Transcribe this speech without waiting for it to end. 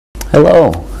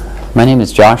Hello, my name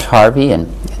is Josh Harvey,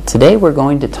 and today we're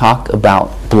going to talk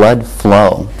about blood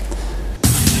flow.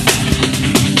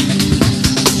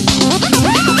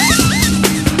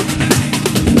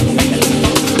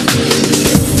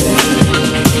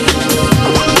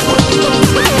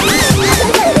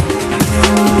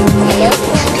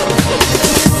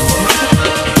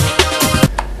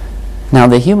 Now,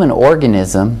 the human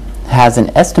organism has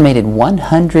an estimated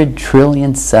 100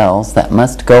 trillion cells that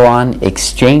must go on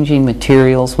exchanging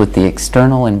materials with the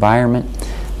external environment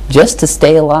just to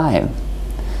stay alive.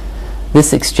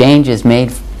 This exchange is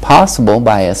made possible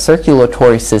by a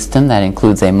circulatory system that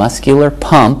includes a muscular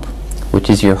pump, which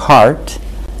is your heart,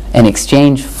 an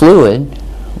exchange fluid,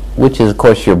 which is of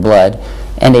course your blood,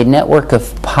 and a network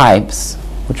of pipes,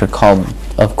 which are called,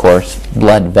 of course,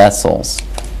 blood vessels.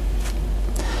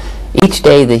 Each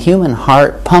day, the human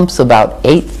heart pumps about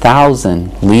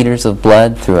 8,000 liters of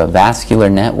blood through a vascular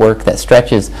network that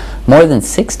stretches more than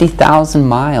 60,000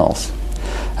 miles.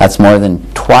 That's more than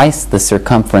twice the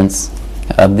circumference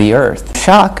of the Earth.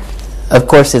 Shock, of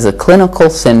course, is a clinical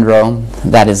syndrome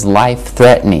that is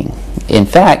life-threatening. In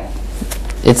fact,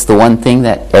 it's the one thing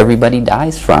that everybody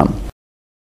dies from.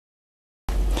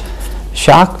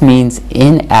 Shock means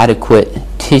inadequate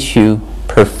tissue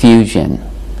perfusion.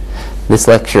 This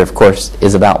lecture, of course,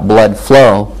 is about blood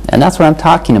flow, and that's what I'm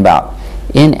talking about,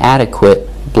 inadequate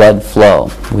blood flow.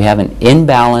 We have an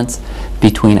imbalance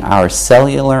between our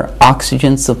cellular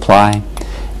oxygen supply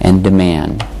and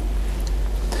demand.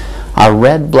 Our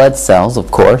red blood cells,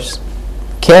 of course,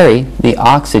 carry the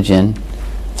oxygen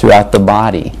throughout the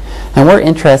body, and we're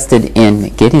interested in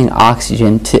getting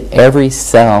oxygen to every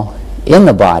cell in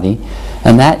the body,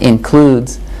 and that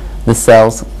includes the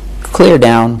cells clear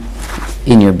down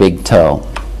in your big toe.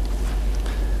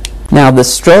 Now, the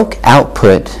stroke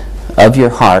output of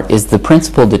your heart is the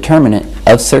principal determinant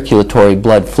of circulatory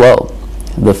blood flow.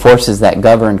 The forces that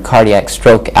govern cardiac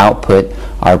stroke output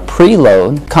are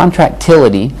preload,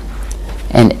 contractility,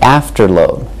 and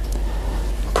afterload.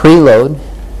 Preload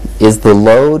is the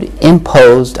load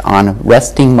imposed on a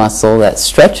resting muscle that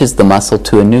stretches the muscle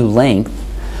to a new length.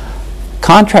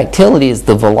 Contractility is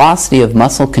the velocity of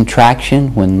muscle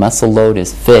contraction when muscle load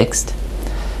is fixed.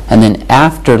 And then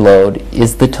afterload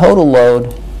is the total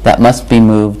load that must be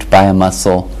moved by a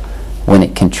muscle when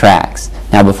it contracts.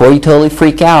 Now, before you totally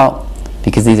freak out,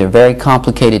 because these are very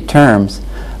complicated terms,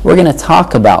 we're going to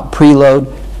talk about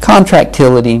preload,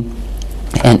 contractility,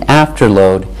 and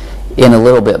afterload in a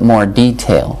little bit more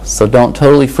detail. So don't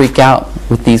totally freak out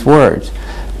with these words.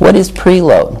 What is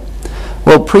preload?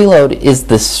 Well, preload is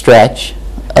the stretch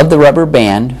of the rubber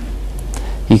band.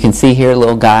 You can see here a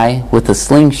little guy with a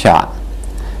slingshot.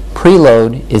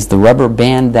 Preload is the rubber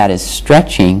band that is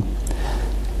stretching.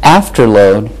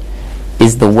 Afterload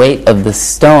is the weight of the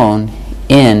stone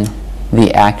in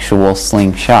the actual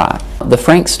slingshot. The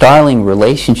Frank-Starling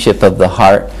relationship of the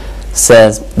heart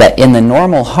says that in the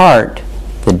normal heart,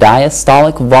 the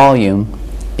diastolic volume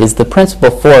is the principal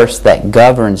force that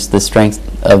governs the strength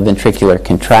of ventricular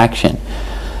contraction.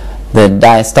 The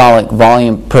diastolic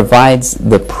volume provides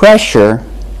the pressure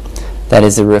that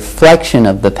is a reflection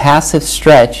of the passive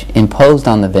stretch imposed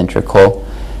on the ventricle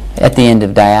at the end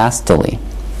of diastole.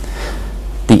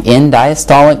 The end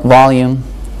diastolic volume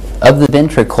of the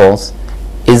ventricles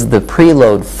is the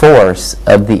preload force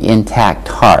of the intact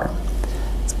heart.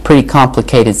 It's pretty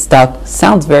complicated stuff.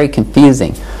 Sounds very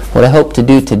confusing. What I hope to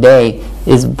do today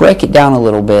is break it down a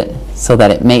little bit so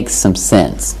that it makes some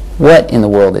sense. What in the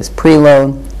world is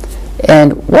preload,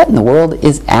 and what in the world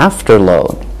is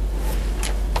afterload?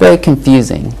 Very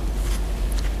confusing.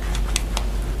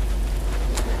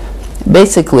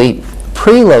 Basically,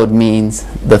 preload means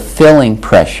the filling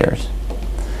pressures.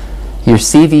 Your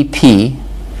CVP,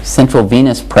 central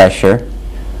venous pressure,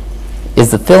 is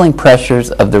the filling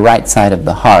pressures of the right side of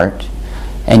the heart,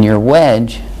 and your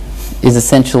wedge is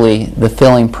essentially the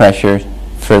filling pressure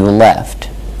for the left.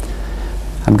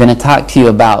 I'm going to talk to you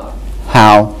about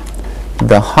how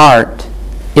the heart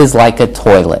is like a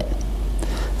toilet.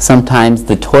 Sometimes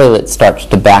the toilet starts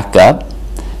to back up.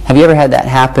 Have you ever had that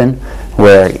happen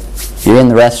where you're in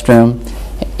the restroom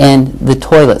and the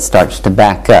toilet starts to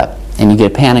back up and you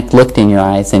get a panicked look in your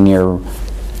eyes and you're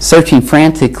searching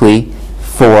frantically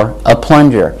for a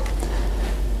plunger,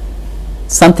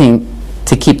 something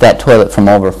to keep that toilet from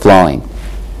overflowing?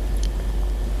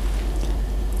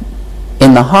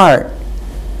 In the heart,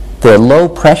 the low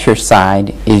pressure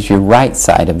side is your right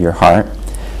side of your heart.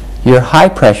 Your high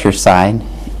pressure side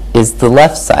is the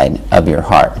left side of your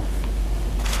heart.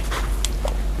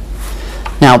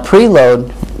 Now,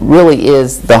 preload really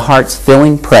is the heart's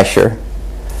filling pressure,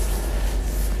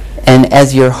 And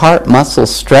as your heart muscle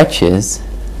stretches,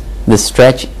 the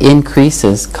stretch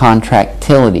increases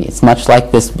contractility. It's much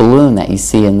like this balloon that you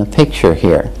see in the picture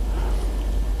here.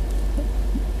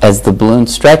 As the balloon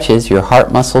stretches, your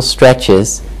heart muscle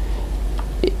stretches,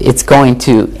 it's going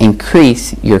to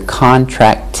increase your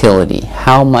contractility,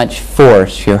 how much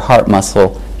force your heart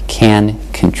muscle can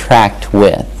contract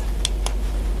with.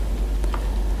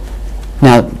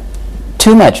 Now,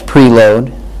 too much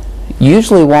preload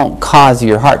usually won't cause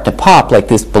your heart to pop like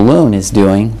this balloon is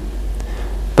doing,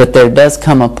 but there does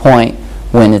come a point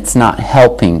when it's not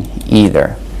helping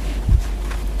either.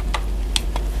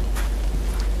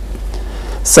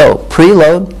 So,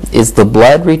 preload is the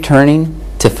blood returning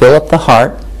to fill up the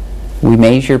heart. We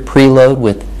measure preload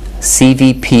with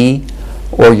CVP,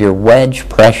 or your wedge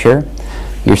pressure.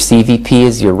 Your CVP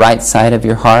is your right side of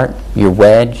your heart. Your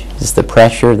wedge is the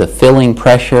pressure, the filling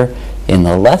pressure in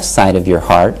the left side of your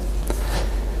heart.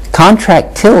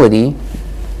 Contractility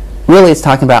really is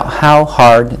talking about how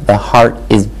hard the heart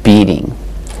is beating.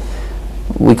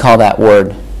 We call that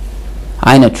word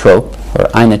inotrope or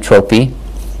inotropy.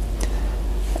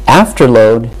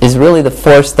 Afterload is really the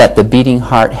force that the beating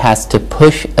heart has to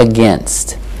push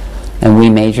against, and we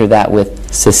measure that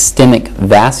with systemic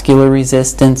vascular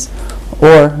resistance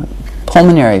or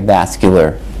pulmonary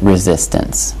vascular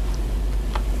resistance.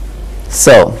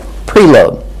 So,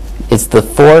 preload is the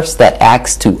force that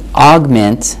acts to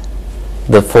augment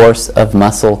the force of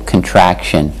muscle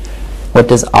contraction. What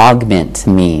does augment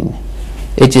mean?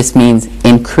 It just means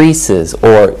increases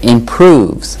or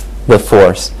improves the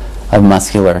force of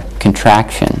muscular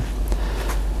contraction.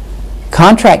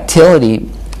 Contractility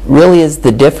really is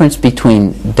the difference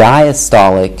between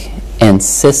diastolic and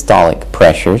systolic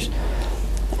pressures,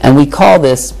 and we call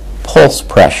this pulse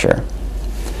pressure.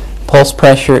 Pulse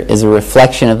pressure is a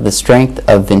reflection of the strength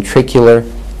of ventricular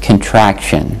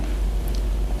contraction.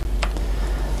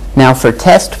 Now, for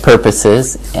test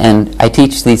purposes, and I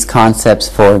teach these concepts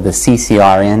for the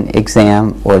CCRN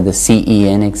exam or the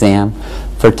CEN exam,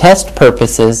 for test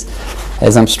purposes,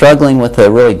 as I'm struggling with a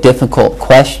really difficult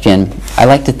question, I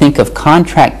like to think of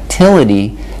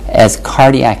contractility as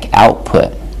cardiac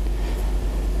output.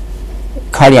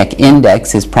 Cardiac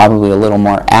index is probably a little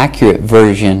more accurate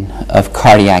version of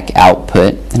cardiac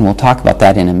output, and we'll talk about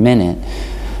that in a minute.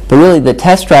 But really, the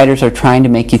test writers are trying to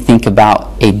make you think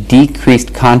about a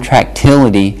decreased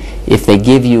contractility if they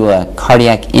give you a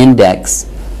cardiac index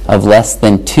of less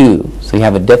than 2. So you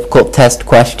have a difficult test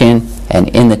question, and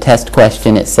in the test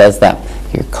question it says that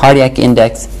your cardiac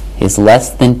index is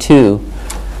less than 2.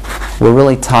 We're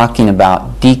really talking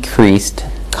about decreased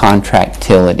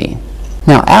contractility.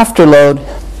 Now, afterload,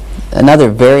 another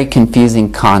very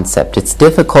confusing concept. It's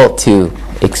difficult to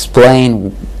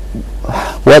explain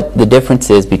what the difference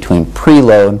is between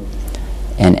preload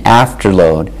and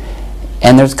afterload,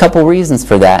 and there's a couple reasons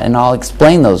for that, and I'll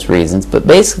explain those reasons. But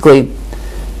basically,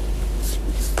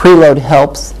 preload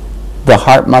helps the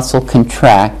heart muscle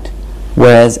contract,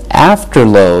 whereas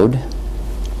afterload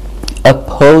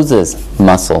opposes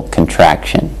muscle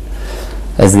contraction.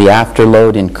 As the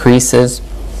afterload increases,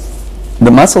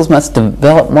 the muscles must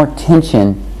develop more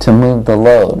tension to move the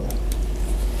load.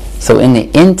 So in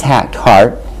the intact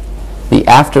heart, the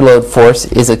afterload force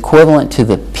is equivalent to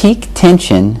the peak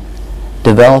tension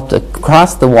developed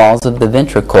across the walls of the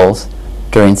ventricles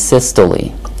during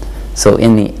systole. So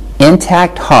in the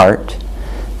intact heart,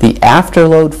 the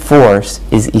afterload force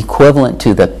is equivalent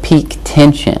to the peak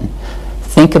tension.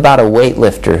 Think about a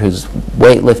weightlifter who's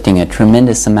weightlifting a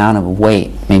tremendous amount of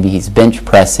weight. Maybe he's bench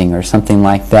pressing or something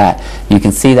like that. You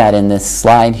can see that in this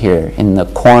slide here. In the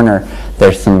corner,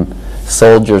 there's some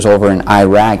soldiers over in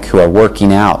Iraq who are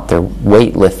working out. They're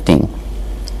weightlifting.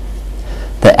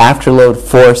 The afterload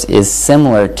force is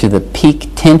similar to the peak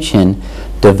tension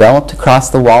developed across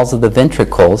the walls of the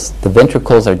ventricles. The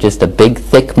ventricles are just a big,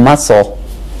 thick muscle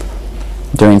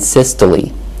during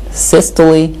systole.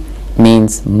 Systole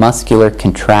means muscular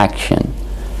contraction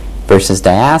versus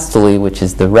diastole, which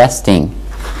is the resting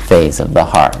phase of the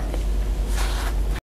heart.